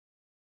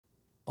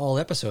All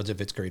episodes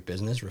of It's Great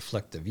Business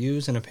reflect the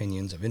views and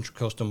opinions of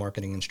Intracoastal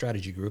Marketing and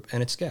Strategy Group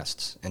and its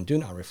guests, and do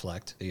not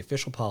reflect the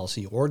official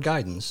policy or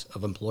guidance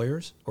of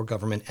employers or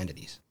government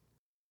entities.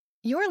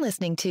 You're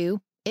listening to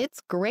It's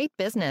Great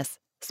Business,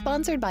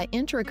 sponsored by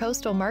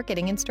Intracoastal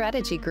Marketing and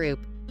Strategy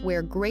Group,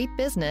 where great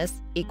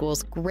business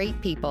equals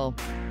great people.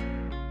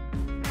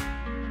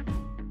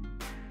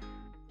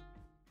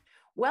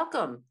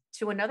 Welcome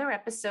to another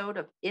episode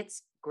of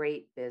It's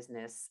Great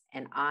Business,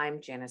 and I'm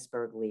Janice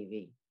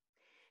Berg-Levy.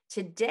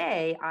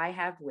 Today, I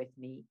have with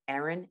me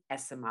Erin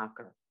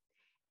Essemacher.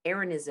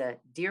 Erin is a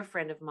dear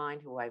friend of mine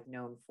who I've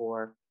known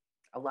for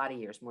a lot of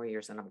years, more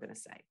years than I'm going to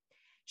say.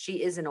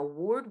 She is an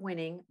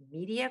award-winning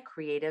media,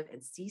 creative,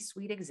 and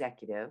C-suite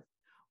executive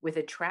with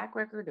a track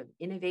record of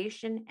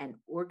innovation and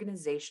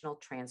organizational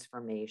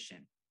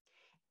transformation.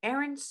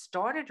 Erin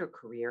started her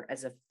career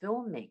as a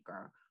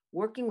filmmaker,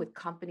 working with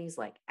companies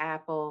like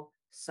Apple,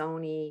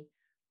 Sony,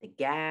 The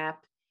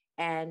Gap,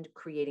 and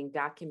creating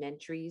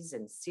documentaries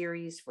and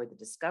series for the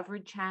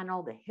Discovery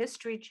Channel, the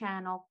History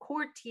Channel,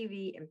 Court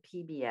TV, and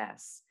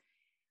PBS.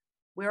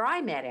 Where I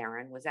met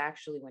Erin was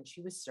actually when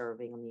she was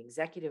serving on the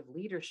executive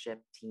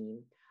leadership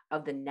team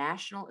of the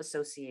National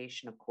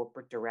Association of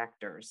Corporate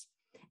Directors.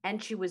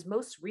 And she was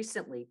most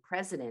recently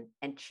president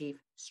and chief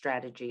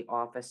strategy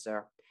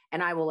officer.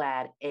 And I will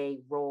add, a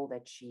role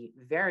that she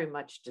very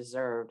much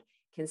deserved,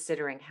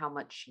 considering how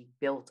much she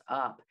built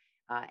up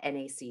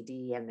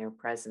NACD and their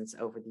presence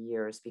over the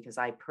years, because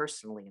I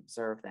personally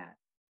observed that.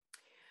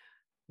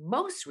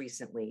 Most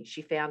recently,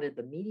 she founded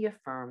the media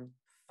firm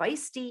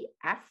Feisty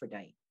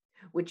Aphrodite,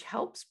 which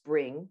helps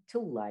bring to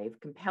life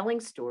compelling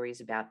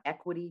stories about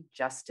equity,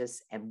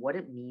 justice, and what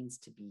it means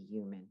to be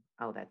human.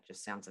 Oh, that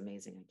just sounds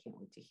amazing. I can't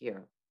wait to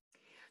hear.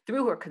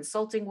 Through her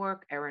consulting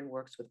work, Erin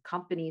works with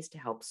companies to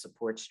help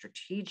support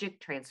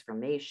strategic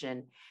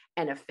transformation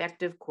and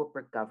effective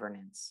corporate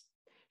governance.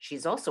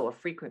 She's also a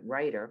frequent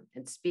writer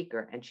and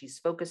speaker, and she's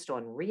focused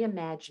on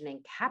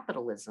reimagining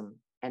capitalism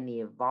and the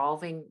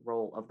evolving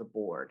role of the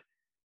board.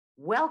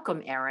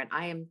 Welcome, Erin.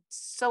 I am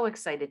so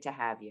excited to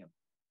have you.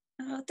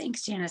 Oh,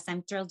 thanks, Janice.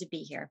 I'm thrilled to be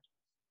here.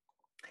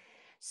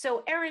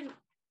 So, Erin,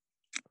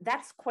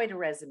 that's quite a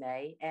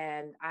resume,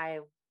 and I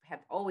have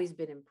always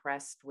been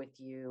impressed with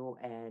you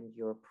and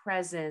your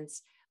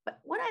presence. But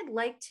what I'd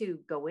like to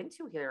go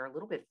into here a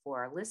little bit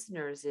for our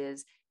listeners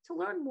is to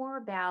learn more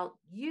about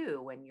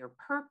you and your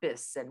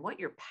purpose and what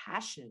you're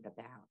passionate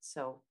about.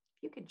 So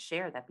if you could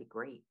share, that'd be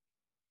great.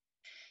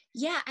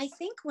 Yeah, I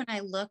think when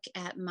I look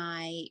at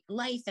my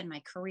life and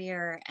my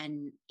career,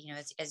 and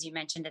as you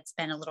mentioned, it's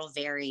been a little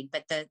varied,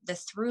 but the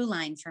through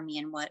line for me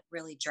and what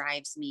really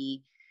drives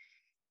me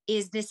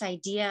is this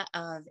idea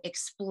of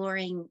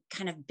exploring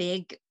kind of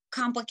big,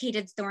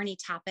 complicated, thorny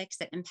topics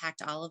that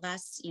impact all of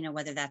us,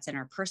 whether that's in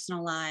our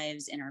personal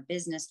lives, in our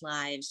business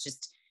lives,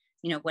 just,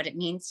 what it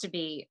means to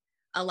be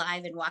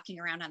alive and walking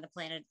around on the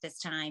planet at this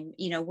time.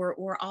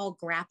 We're all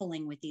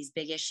grappling with these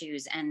big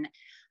issues, and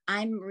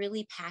I'm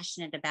really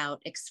passionate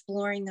about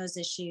exploring those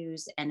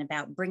issues and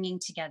about bringing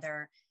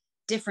together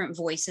different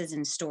voices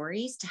and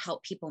stories to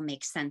help people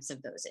make sense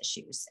of those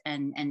issues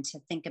and to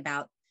think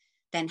about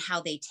then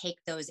how they take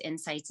those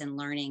insights and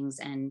learnings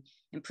and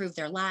improve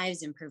their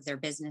lives, improve their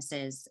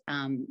businesses.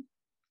 And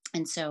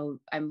so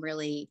I'm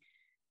really,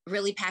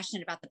 really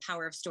passionate about the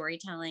power of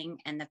storytelling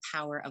and the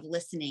power of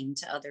listening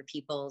to other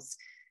people's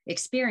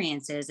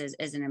experiences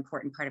is an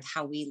important part of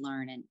how we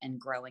learn and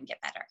grow and get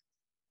better.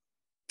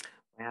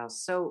 Wow.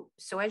 So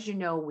as you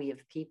know, we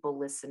have people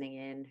listening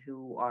in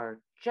who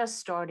are just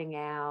starting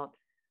out.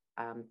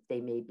 They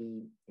may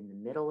be in the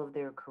middle of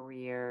their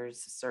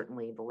careers.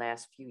 Certainly the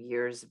last few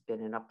years have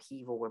been an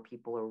upheaval where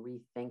people are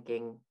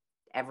rethinking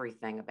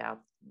everything about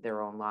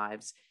their own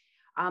lives,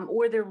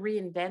 or they're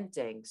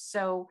reinventing.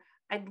 So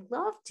I'd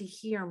love to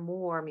hear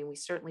more. I mean, we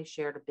certainly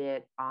shared a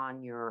bit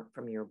from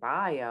your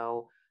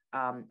bio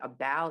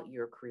about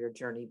your career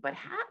journey, but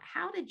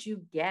how did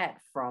you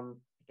get from,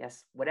 I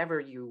guess, whatever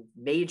you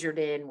majored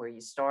in, where you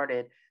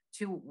started,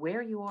 to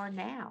where you are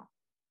now?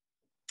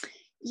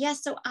 Yeah,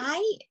 so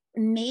I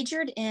went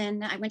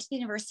to the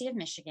University of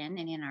Michigan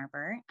in Ann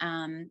Arbor,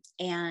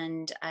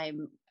 and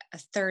I'm a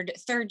third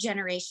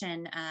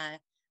generation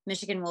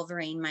Michigan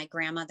Wolverine. My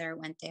grandmother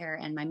went there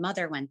and my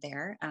mother went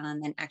there.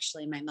 And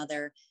actually my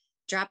mother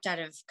dropped out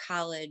of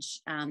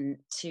college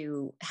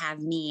to have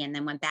me, and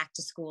then went back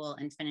to school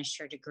and finished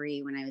her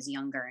degree when I was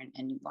younger.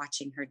 And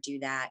watching her do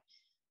that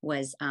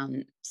was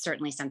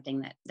certainly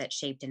something that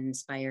shaped and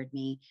inspired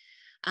me.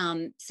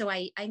 So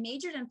I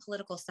majored in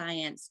political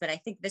science, but I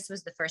think this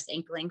was the first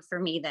inkling for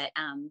me that,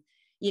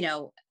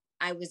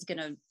 I was going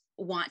to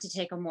want to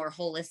take a more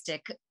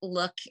holistic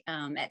look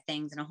at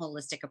things and a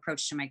holistic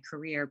approach to my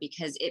career,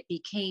 because it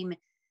became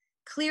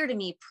clear to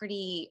me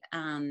pretty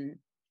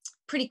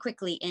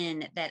quickly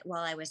that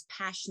while I was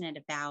passionate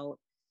about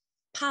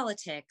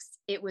politics,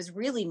 it was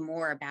really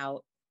more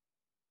about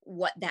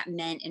what that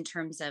meant in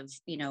terms of,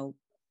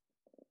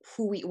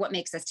 what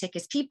makes us tick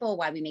as people,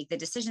 why we make the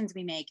decisions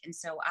we make. And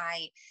so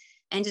I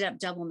ended up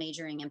double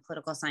majoring in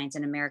political science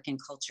and American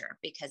culture,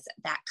 because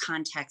that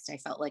context I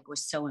felt like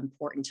was so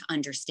important to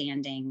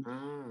understanding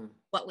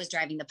what was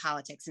driving the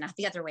politics, not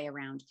the other way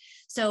around.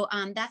 So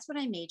that's what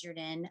I majored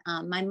in.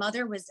 My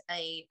mother was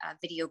a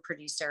video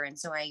producer, and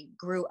so I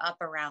grew up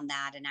around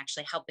that and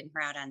actually helping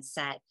her out on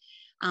set.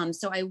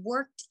 So I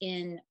worked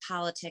in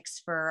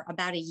politics for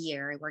about a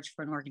year. I worked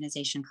for an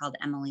organization called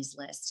Emily's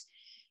List,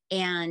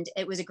 and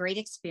it was a great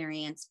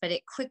experience, but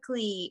it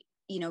quickly,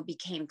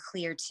 became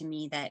clear to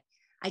me that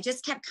I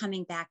just kept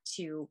coming back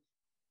to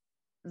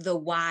the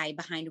why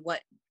behind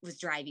what was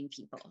driving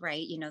people,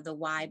 right? The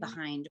why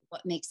behind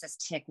what makes us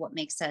tick, what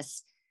makes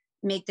us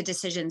make the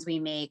decisions we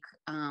make,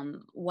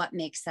 what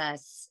makes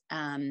us,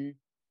 make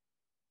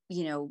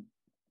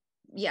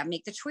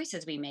the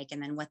choices we make,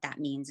 and then what that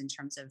means in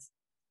terms of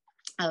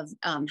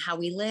how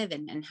we live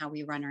and how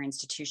we run our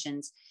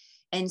institutions.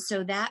 And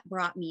so that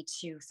brought me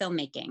to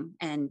filmmaking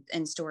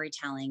and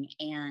storytelling.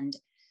 And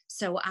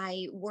so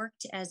I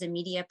worked as a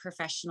media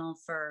professional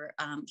for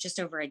just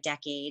over a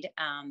decade,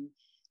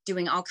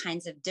 doing all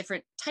kinds of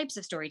different types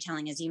of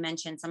storytelling. As you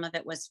mentioned, some of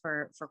it was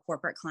for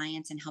corporate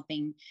clients and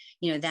helping,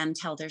 them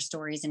tell their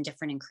stories in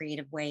different and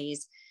creative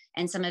ways.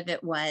 And some of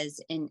it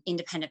was in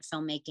independent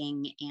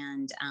filmmaking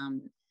and,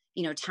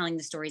 telling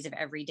the stories of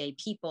everyday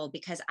people,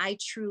 because I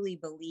truly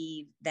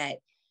believe that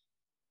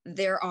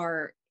there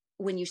are,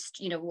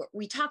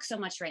 we talk so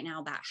much right now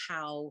about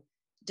how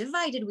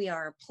divided we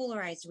are,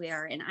 polarized we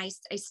are. And I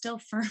still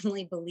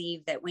firmly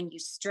believe that when you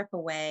strip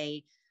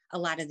away a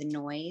lot of the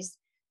noise,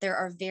 there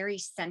are very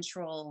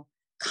central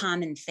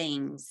common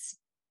things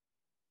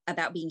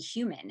about being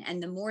human.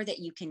 And the more that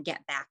you can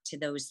get back to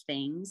those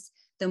things,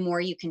 the more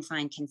you can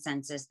find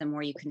consensus, the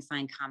more you can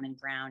find common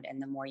ground,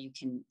 and the more you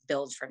can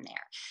build from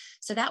there.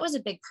 So that was a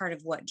big part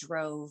of what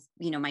drove,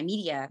 my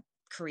media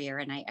career.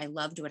 And I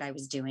loved what I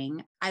was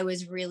doing. I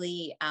was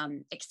really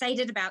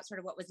excited about sort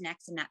of what was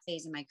next in that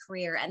phase of my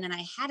career. And then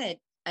I had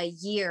a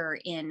year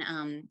in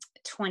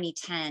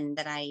 2010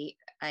 that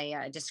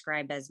I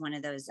describe as one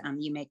of those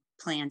you make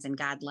plans and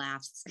God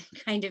laughs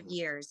kind of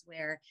years,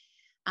 where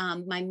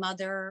my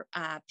mother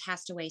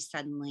passed away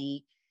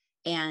suddenly.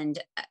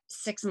 And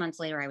 6 months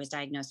later, I was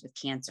diagnosed with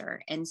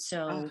cancer. And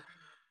so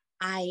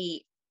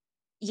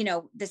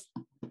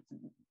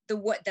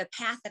the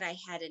path that I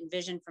had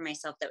envisioned for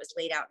myself that was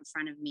laid out in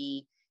front of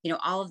me,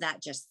 all of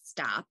that just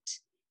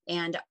stopped.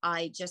 And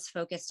I just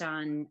focused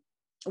on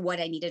what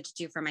I needed to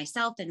do for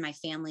myself and my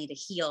family to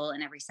heal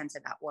in every sense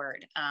of that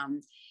word.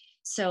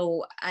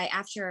 So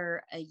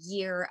after a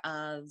year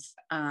of,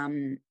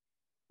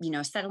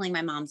 settling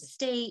my mom's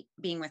estate,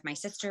 being with my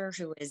sister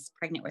who was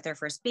pregnant with her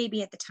first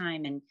baby at the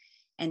time,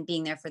 and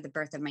being there for the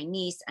birth of my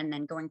niece, and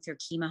then going through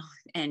chemo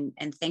and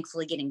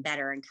thankfully getting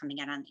better and coming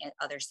out on the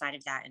other side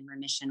of that in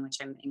remission, which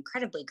I'm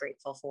incredibly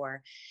grateful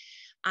for.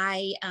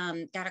 I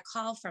got a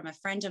call from a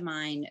friend of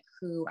mine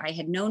who I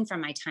had known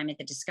from my time at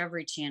the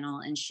Discovery Channel,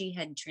 and she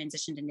had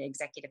transitioned into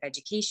executive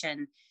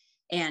education.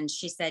 And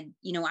she said,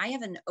 I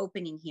have an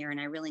opening here and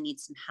I really need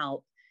some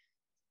help.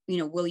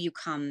 Will you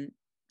come,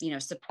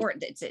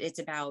 support? It's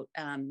about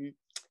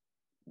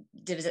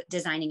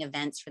designing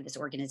events for this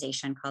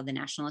organization called the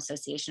National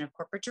Association of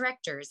Corporate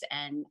Directors.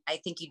 And I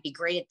think you'd be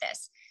great at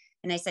this.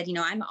 And I said,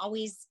 I'm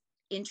always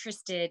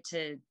interested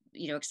to,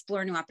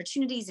 explore new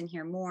opportunities and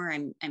hear more.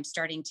 I'm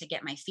starting to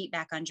get my feet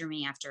back under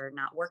me after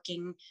not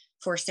working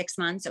for 6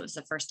 months. It was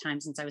the first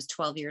time since I was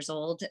 12 years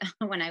old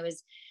when I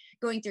was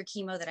going through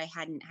chemo that I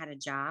hadn't had a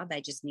job.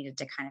 I just needed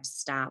to kind of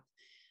stop.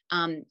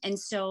 And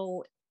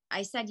so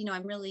I said,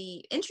 I'm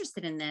really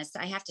interested in this.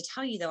 I have to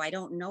tell you, though, I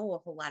don't know a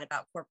whole lot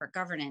about corporate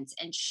governance.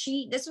 And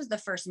this was the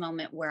first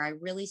moment where I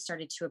really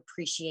started to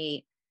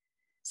appreciate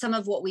some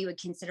of what we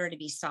would consider to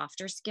be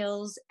softer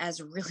skills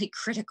as really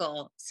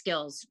critical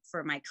skills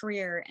for my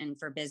career and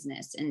for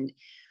business. And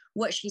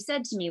what she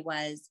said to me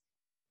was,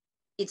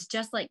 it's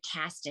just like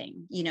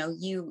casting,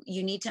 you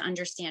need to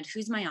understand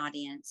who's my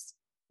audience,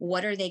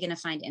 what are they going to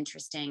find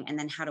interesting, and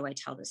then how do I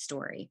tell the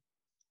story?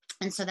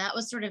 And so that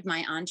was sort of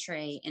my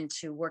entree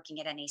into working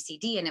at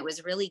NACD. And it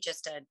was really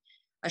just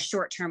a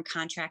short-term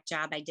contract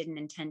job. I didn't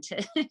intend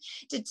to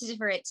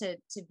for it to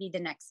be the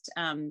next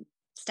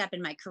step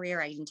in my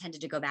career. I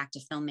intended to go back to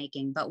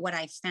filmmaking. But what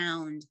I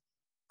found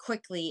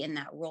quickly in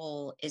that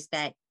role is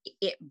that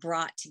it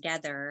brought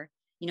together,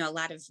 a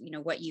lot of,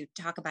 what you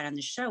talk about on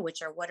the show,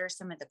 which are what are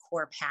some of the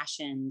core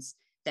passions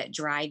that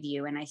drive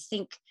you. And I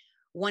think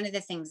one of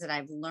the things that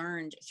I've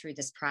learned through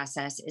this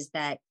process is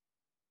that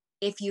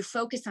if you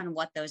focus on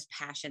what those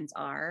passions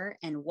are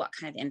and what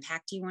kind of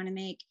impact you want to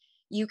make,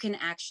 you can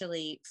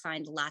actually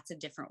find lots of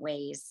different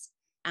ways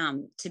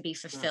to be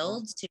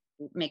fulfilled, to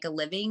make a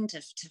living,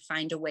 to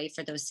find a way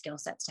for those skill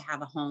sets to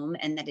have a home,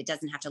 and that it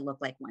doesn't have to look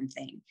like one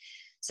thing.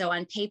 So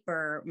on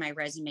paper, my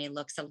resume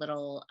looks a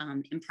little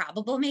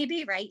improbable,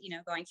 maybe, right?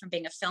 Going from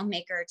being a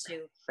filmmaker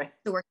to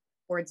the work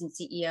with boards and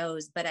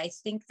CEOs. But I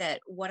think that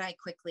what I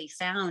quickly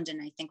found,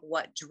 and I think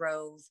what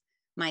drove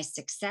my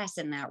success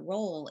in that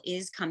role,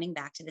 is coming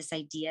back to this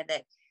idea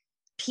that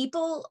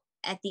people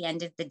at the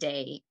end of the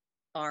day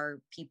are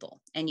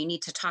people, and you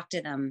need to talk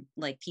to them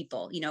like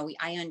people.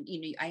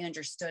 I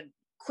understood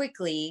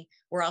quickly.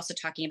 We're also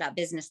talking about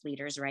business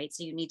leaders, right?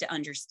 So you need to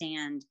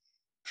understand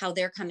how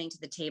they're coming to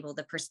the table,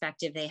 the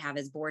perspective they have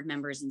as board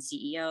members and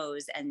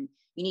CEOs. And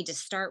you need to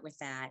start with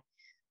that.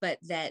 But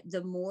that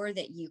the more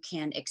that you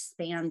can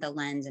expand the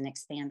lens and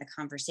expand the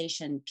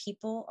conversation,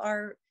 people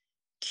are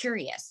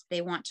curious.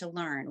 They want to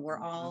learn. We're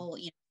all,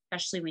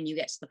 especially when you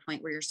get to the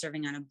point where you're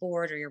serving on a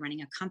board or you're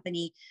running a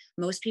company,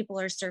 most people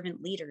are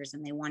servant leaders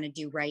and they want to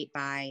do right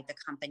by the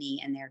company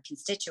and their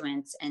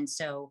constituents. And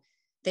so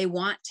they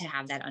want to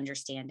have that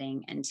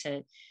understanding and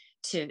to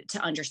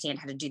understand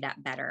how to do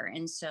that better.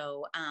 And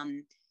so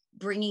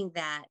bringing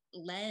that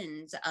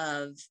lens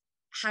of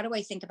how do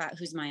I think about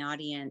who's my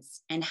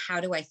audience and how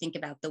do I think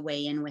about the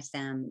way in with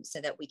them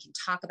so that we can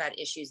talk about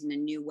issues in a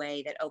new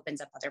way that opens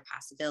up other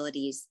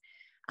possibilities,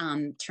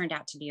 turned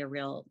out to be a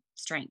real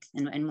strength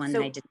and one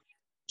that I did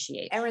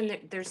appreciate. Erin,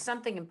 there's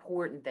something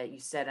important that you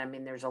said. I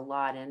mean, there's a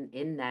lot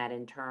in that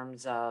in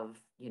terms of,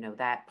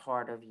 that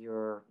part of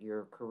your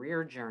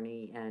career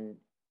journey.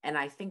 And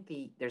I think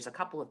there's a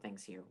couple of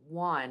things here.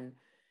 One,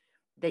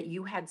 that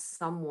you had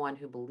someone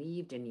who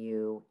believed in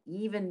you,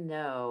 even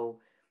though,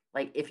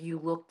 like, if you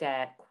looked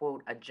at,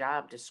 quote, a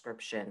job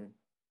description,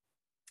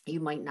 you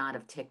might not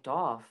have ticked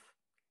off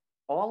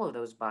all of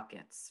those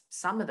buckets,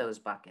 some of those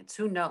buckets,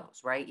 who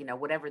knows, right?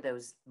 Whatever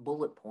those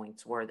bullet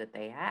points were that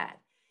they had.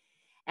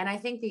 And I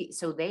think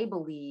so they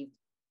believed,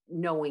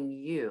 knowing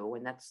you,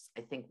 and that's,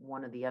 I think,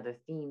 one of the other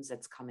themes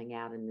that's coming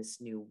out in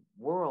this new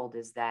world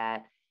is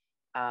that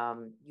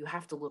you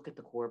have to look at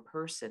the core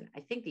person. I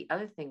think the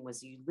other thing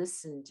was you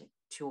listened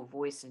to a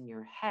voice in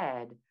your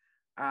head,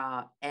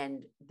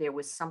 and there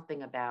was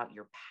something about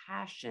your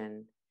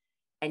passion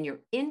and your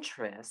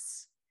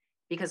interests,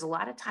 because a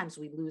lot of times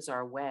we lose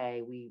our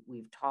way.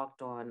 We've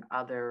talked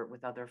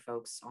with other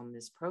folks on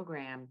this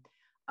program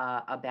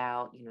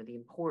about, the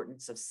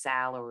importance of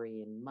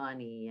salary and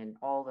money and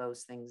all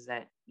those things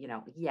that,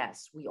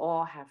 yes, we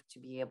all have to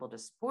be able to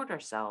support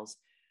ourselves.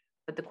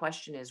 But the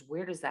question is,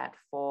 where does that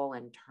fall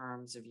in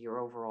terms of your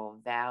overall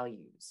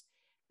values,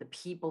 the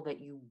people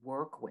that you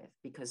work with?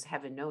 Because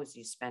heaven knows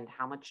you spend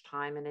how much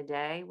time in a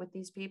day with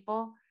these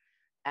people,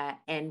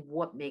 and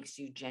what makes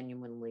you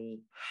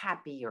genuinely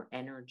happy or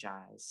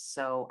energized.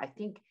 So I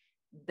think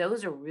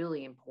those are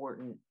really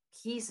important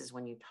pieces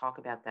when you talk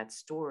about that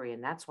story.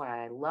 And that's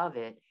why I love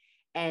it.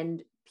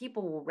 And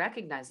people will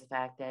recognize the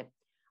fact that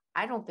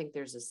I don't think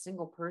there's a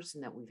single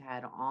person that we've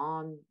had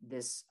on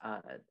this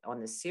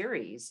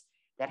series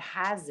that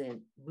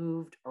hasn't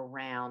moved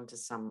around to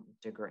some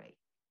degree.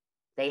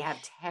 They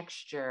have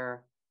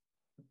texture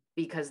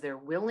because they're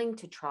willing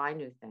to try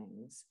new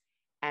things,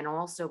 and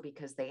also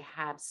because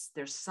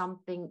there's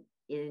something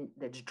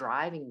that's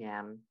driving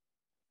them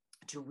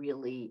to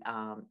really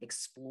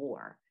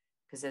explore.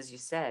 Because as you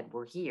said,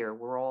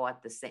 we're all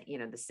at the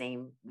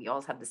same, we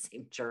all have the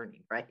same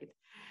journey, right?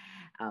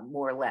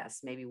 More or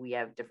less. Maybe we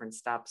have different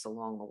stops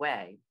along the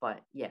way,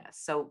 but yeah,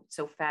 so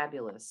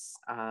fabulous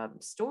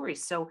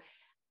stories. So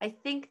I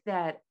think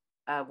that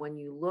when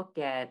you look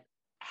at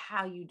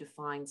how you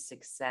define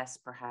success,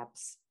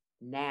 perhaps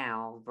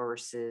now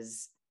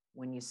versus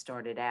when you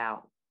started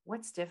out,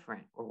 what's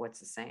different or what's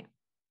the same?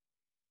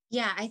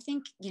 Yeah, I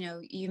think,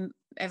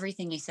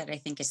 everything you said, I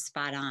think is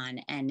spot on.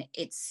 And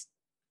it's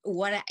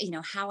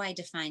how I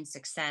define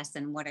success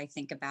and what I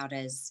think about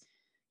as,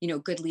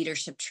 good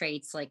leadership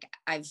traits. Like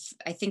I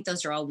think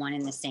those are all one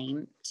and the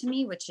same to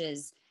me, which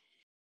is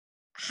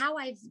how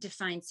I've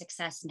defined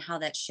success and how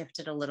that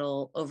shifted a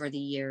little over the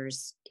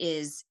years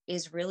is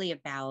really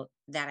about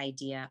that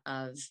idea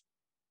of,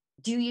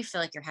 do you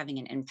feel like you're having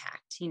an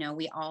impact?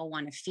 We all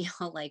want to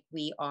feel like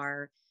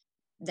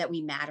that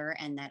we matter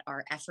and that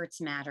our efforts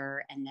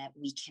matter and that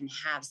we can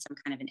have some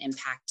kind of an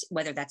impact,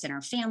 whether that's in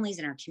our families,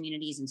 in our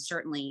communities, and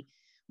certainly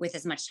with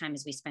as much time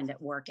as we spend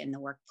at work in the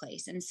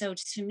workplace. And so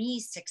to me,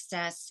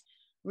 success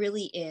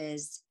really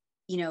is,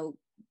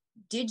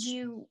 did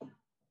you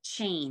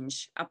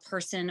change a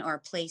person or a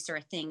place or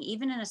a thing,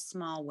 even in a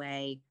small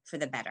way, for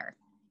the better?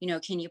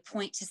 Can you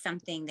point to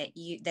something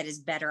that is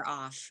better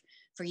off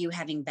for you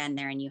having been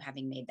there and you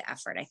having made the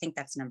effort? I think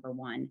that's number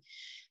one.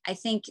 I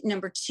think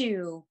number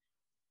two,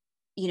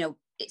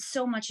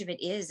 so much of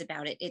it is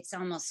about it. It's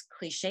almost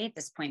cliche at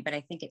this point, but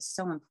I think it's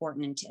so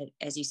important.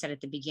 As you said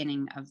at the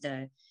beginning of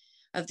the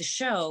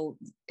show,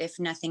 if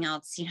nothing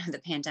else,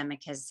 the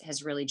pandemic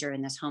has really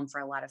driven this home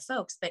for a lot of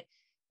folks, but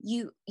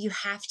you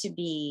have to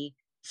be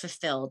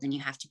fulfilled and you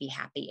have to be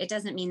happy. It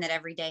doesn't mean that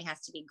every day has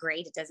to be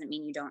great. It doesn't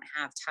mean you don't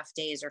have tough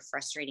days or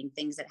frustrating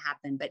things that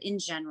happen, but in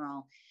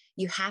general,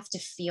 you have to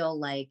feel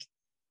like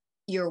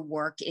your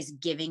work is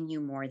giving you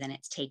more than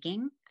it's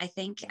taking. I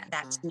think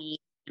that to me,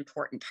 an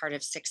important part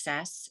of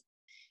success.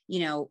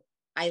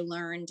 I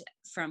learned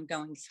from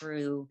going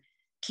through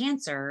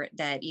cancer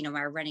that,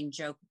 our running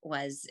joke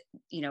was,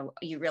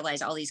 you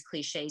realize all these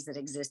cliches that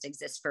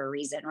exist for a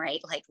reason, right?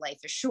 Like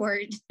life is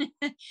short.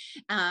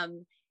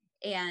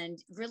 And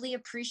really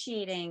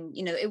appreciating,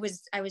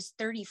 I was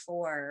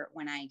 34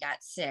 when I got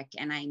sick,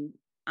 and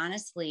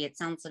honestly, it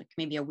sounds like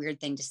maybe a weird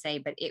thing to say,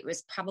 but it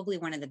was probably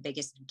one of the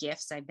biggest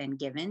gifts I've been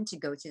given to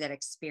go through that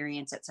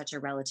experience at such a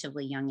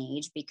relatively young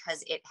age,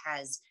 because it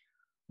has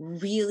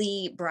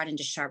really brought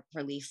into sharp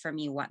relief for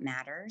me what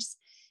matters.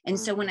 And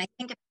so when I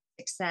think of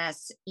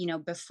success,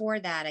 before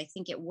that, I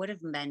think it would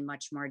have been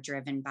much more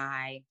driven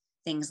by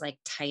things like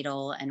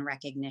title and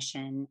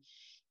recognition.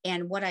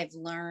 And what I've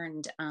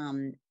learned,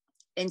 and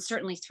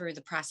certainly through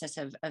the process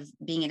of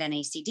being at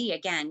NACD,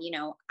 again,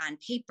 on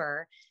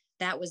paper,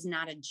 that was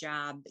not a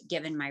job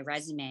given my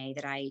resume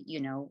that I,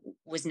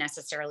 was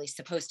necessarily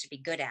supposed to be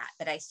good at.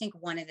 But I think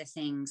one of the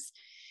things,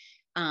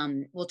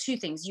 two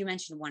things, you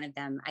mentioned one of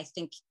them. I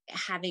think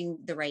having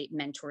the right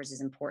mentors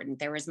is important.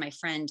 There was my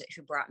friend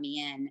who brought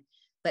me in,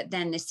 but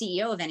then the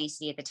CEO of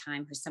NACD at the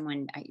time, who's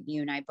someone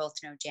you and I both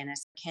know,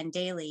 Janice, Ken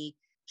Daly,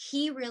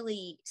 he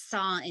really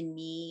saw in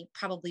me,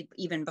 probably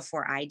even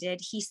before I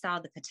did, he saw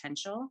the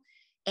potential,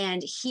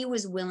 and he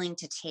was willing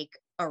to take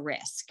a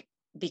risk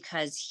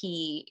because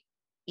he,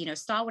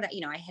 saw what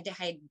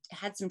I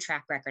had some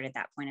track record at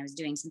that point. I was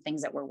doing some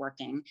things that were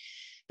working,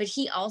 but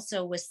he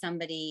also was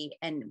somebody,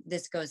 and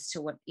this goes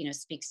to what,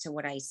 speaks to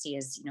what I see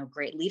as,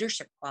 great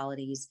leadership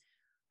qualities,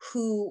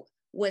 who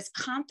was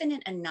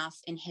confident enough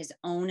in his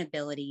own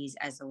abilities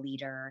as a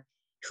leader,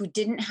 who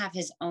didn't have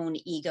his own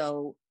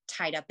ego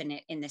tied up in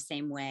it in the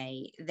same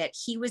way, that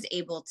he was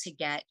able to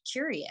get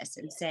curious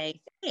and say,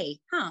 hey,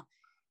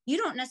 you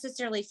don't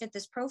necessarily fit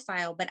this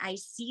profile, but I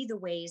see the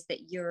ways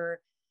that your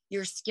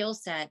skill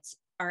sets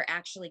are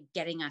actually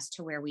getting us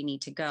to where we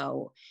need to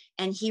go.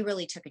 And he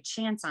really took a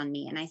chance on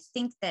me. And I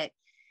think that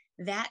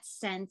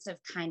sense of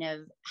kind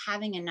of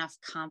having enough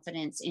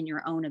confidence in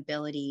your own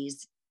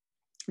abilities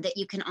that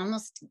you can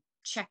almost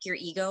check your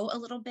ego a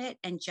little bit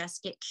and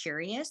just get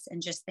curious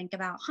and just think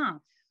about,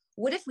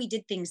 what if we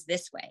did things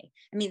this way?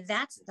 I mean,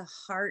 that's the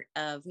heart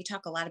of, we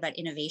talk a lot about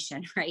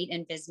innovation, right?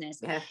 In business.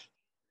 Yeah.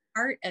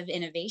 Part of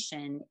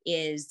innovation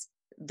is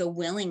the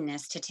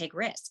willingness to take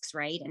risks,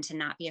 right? And to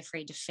not be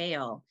afraid to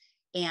fail.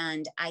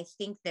 And I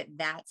think that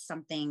that's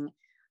something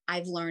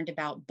I've learned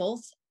about,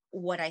 both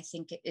what I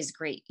think is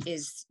great,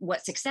 is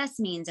what success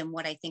means, and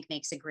what I think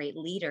makes a great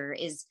leader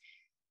is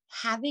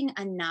having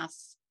enough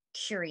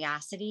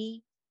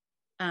curiosity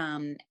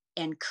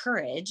and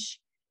courage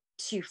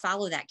to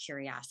follow that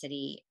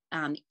curiosity,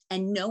 and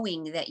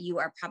knowing that you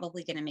are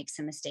probably going to make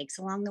some mistakes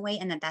along the way,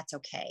 and that's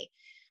okay.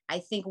 I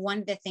think one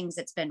of the things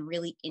that's been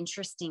really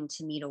interesting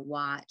to me to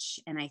watch,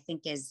 and I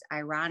think is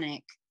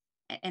ironic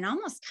and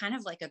almost kind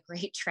of like a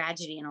great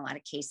tragedy in a lot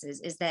of cases,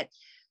 is that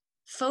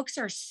folks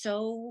are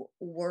so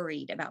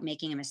worried about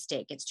making a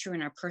mistake. It's true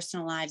in our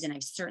personal lives, and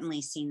I've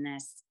certainly seen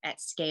this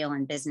at scale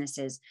in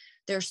businesses.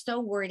 They're so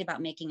worried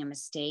about making a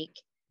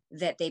mistake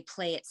that they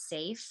play it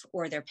safe,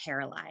 or they're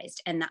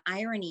paralyzed. And the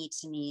irony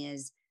to me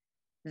is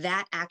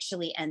that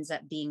actually ends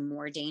up being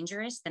more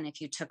dangerous than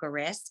if you took a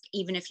risk,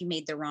 even if you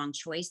made the wrong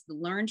choice,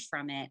 learned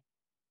from it,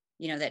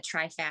 that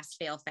try fast,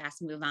 fail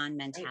fast, move on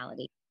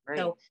mentality. Right.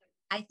 So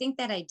I think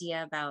that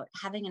idea about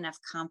having enough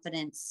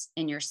confidence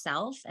in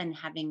yourself and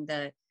having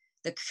the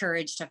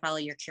courage to follow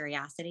your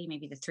curiosity,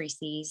 maybe the 3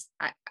 C's,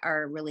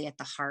 are really at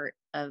the heart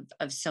of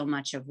so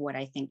much of what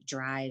I think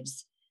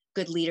drives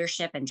good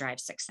leadership and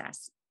drives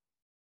success.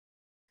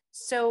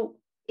 So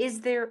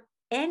is there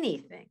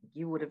anything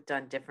you would have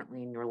done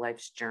differently in your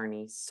life's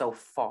journey so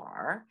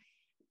far?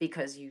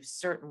 Because you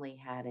certainly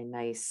had a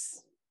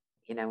nice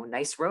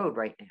road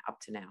right now, up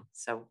to now.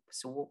 So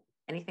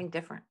anything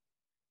different?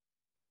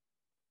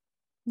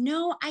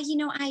 No,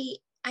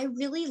 I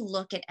really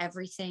look at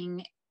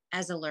everything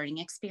as a learning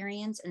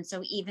experience. And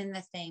so even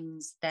the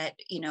things that,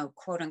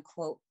 quote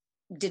unquote,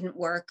 didn't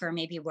work, or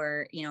maybe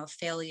were, a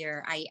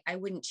failure, I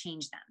wouldn't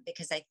change them,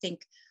 because I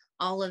think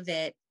all of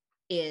it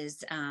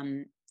is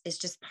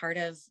just part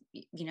of,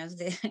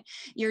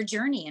 your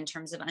journey in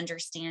terms of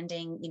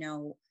understanding,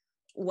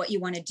 what you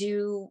want to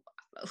do,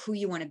 who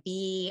you want to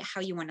be, how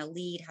you want to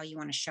lead, how you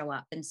want to show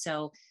up. And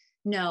so,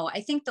 no,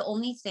 I think the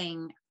only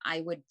thing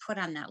I would put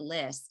on that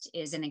list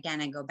is, and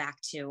again, I go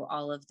back to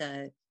all of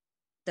the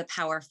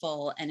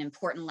powerful and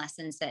important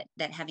lessons that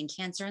having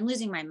cancer and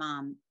losing my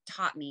mom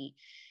taught me.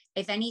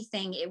 If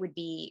anything, it would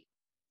be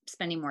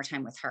spending more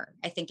time with her.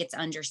 I think it's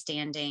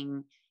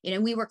understanding,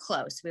 we were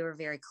close, we were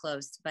very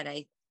close, but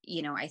I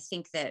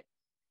think that,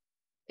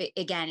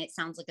 again, it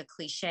sounds like a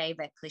cliche,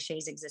 but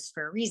cliches exist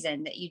for a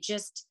reason, that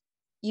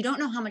you don't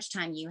know how much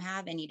time you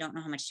have, and you don't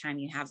know how much time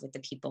you have with the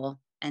people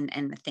and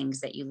the things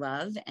that you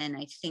love. And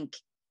I think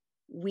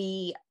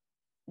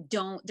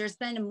there's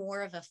been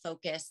more of a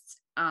focus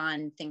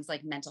on things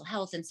like mental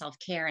health and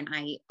self-care. And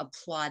I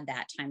applaud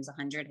that times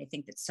 100. I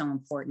think that's so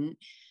important,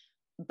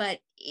 but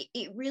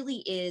it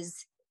really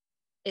is,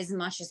 as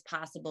much as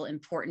possible,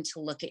 important to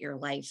look at your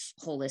life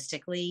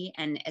holistically,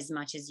 and as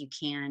much as you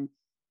can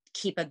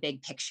keep a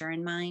big picture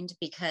in mind,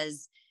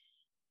 because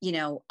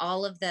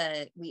all of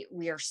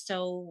we are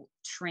so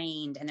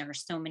trained, and there are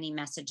so many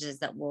messages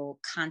that will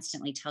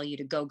constantly tell you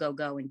to go, go,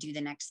 go, and do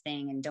the next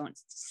thing, and don't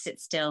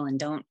sit still, and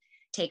don't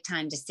take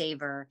time to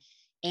savor.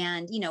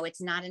 And,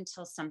 it's not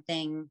until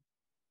something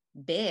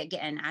big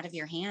and out of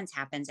your hands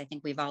happens. I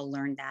think we've all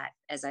learned that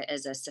as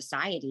a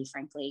society,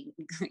 frankly,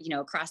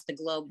 across the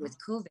globe with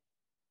COVID.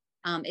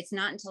 It's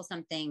not until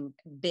something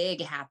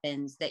big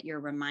happens that you're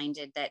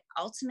reminded that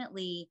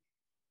ultimately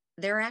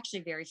there are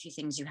actually very few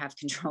things you have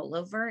control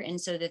over. And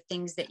so the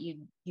things that you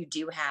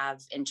do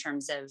have in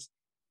terms of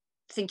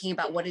thinking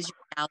about what is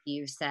your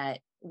value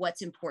set,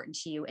 what's important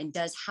to you, and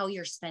does how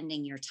you're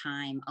spending your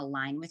time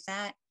align with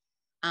that?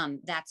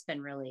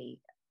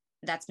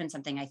 That's been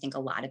something I think a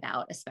lot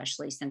about,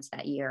 especially since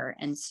that year.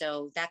 And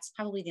so that's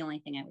probably the only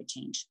thing I would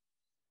change.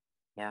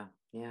 Yeah.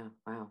 Yeah.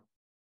 Wow.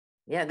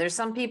 Yeah. There's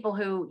some people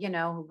who,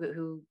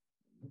 who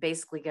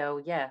basically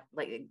go, yeah,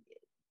 like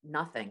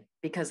nothing,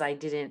 because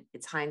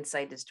it's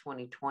hindsight is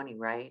 2020.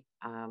 Right.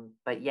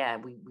 But yeah,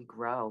 we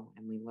grow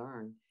and we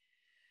learn.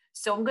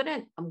 So I'm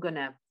going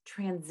to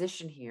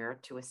transition here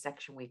to a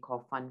section we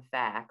call fun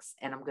facts.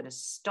 And I'm going to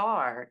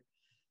start,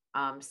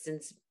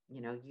 since,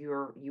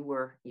 you're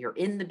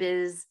in the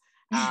biz,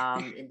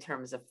 in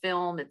terms of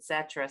film,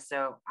 etc.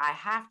 So I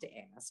have to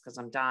ask, because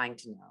I'm dying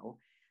to know,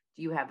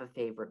 do you have a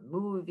favorite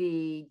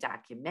movie,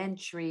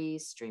 documentary,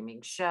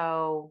 streaming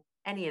show,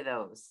 any of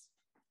those?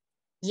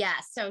 Yeah.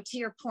 So to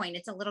your point,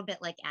 it's a little bit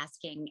like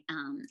asking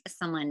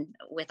someone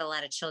with a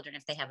lot of children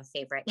if they have a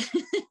favorite,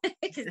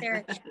 because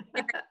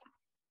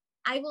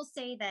I will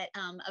say that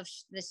of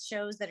the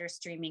shows that are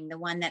streaming, the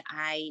one that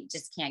I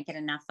just can't get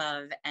enough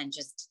of and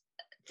just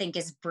think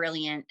is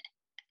brilliant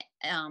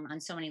on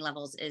so many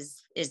levels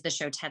is the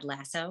show Ted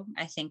Lasso.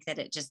 I think that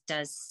it just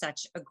does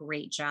such a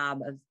great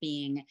job of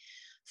being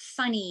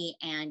funny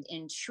and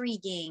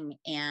intriguing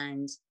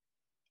and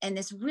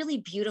this really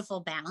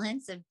beautiful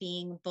balance of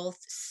being both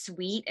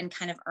sweet and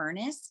kind of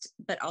earnest,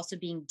 but also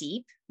being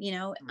deep,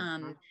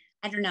 mm-hmm.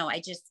 I don't know.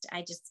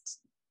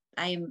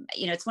 I'm,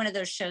 it's one of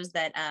those shows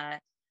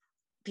that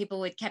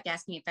people kept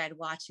asking me if I'd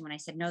watch. And when I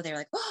said no, they're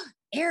like, oh,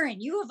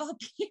 Erin, you of all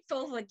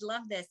people would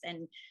love this.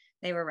 And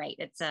they were right.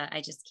 It's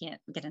I just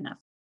can't get enough.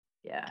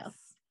 Yes.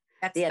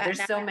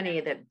 There's so many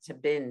that to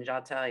binge,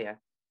 I'll tell you.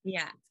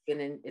 Yeah.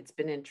 It's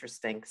been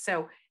interesting.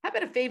 So how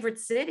about a favorite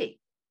city?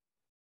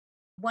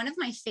 One of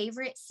my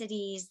favorite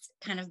cities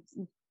kind of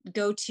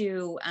go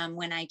to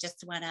when I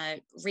just want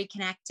to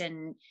reconnect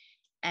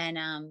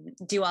and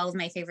do all of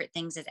my favorite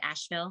things is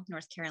Asheville,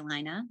 North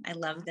Carolina. I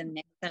love the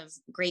mix of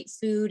great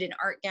food and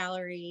art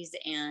galleries.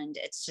 And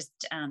it's just,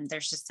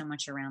 there's just so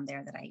much around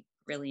there that I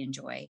really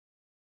enjoy.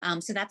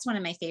 So that's one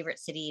of my favorite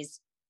cities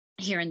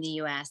here in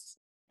the US.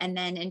 And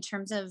then in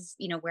terms of,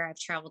 where I've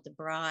traveled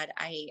abroad,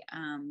 I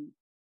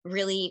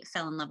really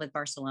fell in love with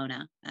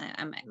Barcelona.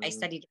 I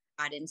studied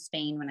abroad in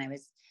Spain when I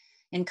was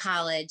in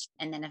college,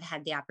 and then I've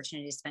had the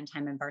opportunity to spend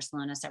time in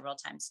Barcelona several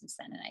times since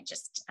then. And I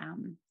just, I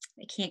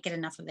can't get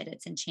enough of it.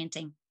 It's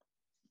enchanting.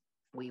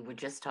 We were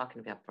just talking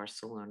about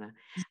Barcelona.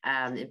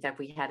 In fact,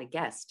 we had a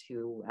guest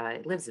who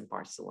lives in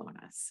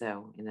Barcelona.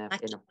 So in a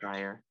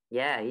prior,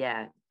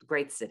 yeah,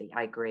 great city.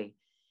 I agree.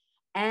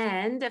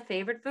 And a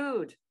favorite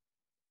food.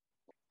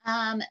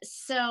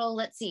 So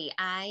let's see.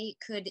 I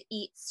could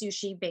eat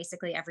sushi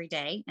basically every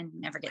day and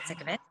never get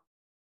sick of it.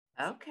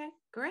 Okay,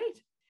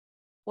 great.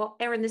 Well,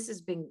 Erin, this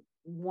has been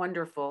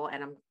wonderful,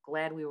 and I'm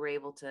glad we were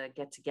able to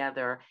get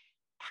together.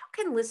 How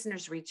can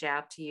listeners reach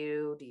out to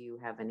you? Do you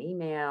have an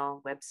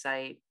email,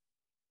 website?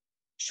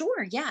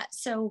 Sure. Yeah.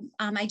 So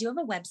I do have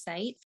a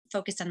website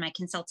focused on my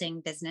consulting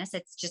business.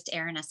 It's just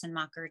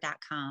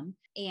erinessenmacher.com.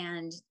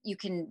 And you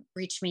can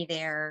reach me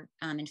there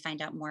and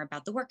find out more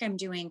about the work I'm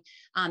doing.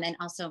 And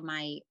also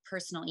my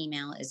personal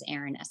email is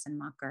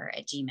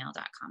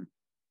erinessenmacher@gmail.com.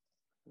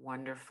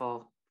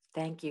 Wonderful.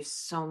 Thank you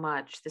so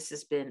much. This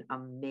has been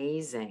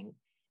amazing.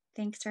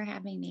 Thanks for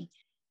having me.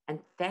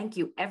 And thank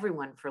you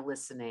everyone for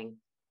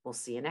listening. We'll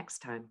see you next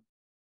time.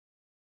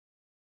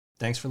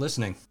 Thanks for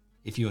listening.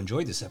 If you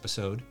enjoyed this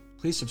episode,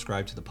 please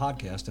subscribe to the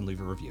podcast and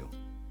leave a review.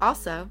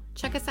 Also,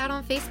 check us out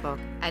on Facebook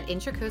at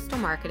Intracoastal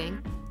Marketing,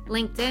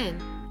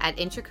 LinkedIn at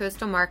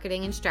Intracoastal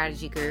Marketing and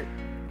Strategy Group,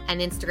 and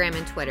Instagram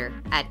and Twitter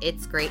at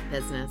It's Great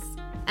Business.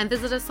 And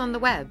visit us on the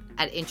web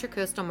at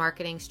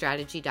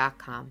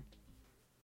intracoastalmarketingstrategy.com.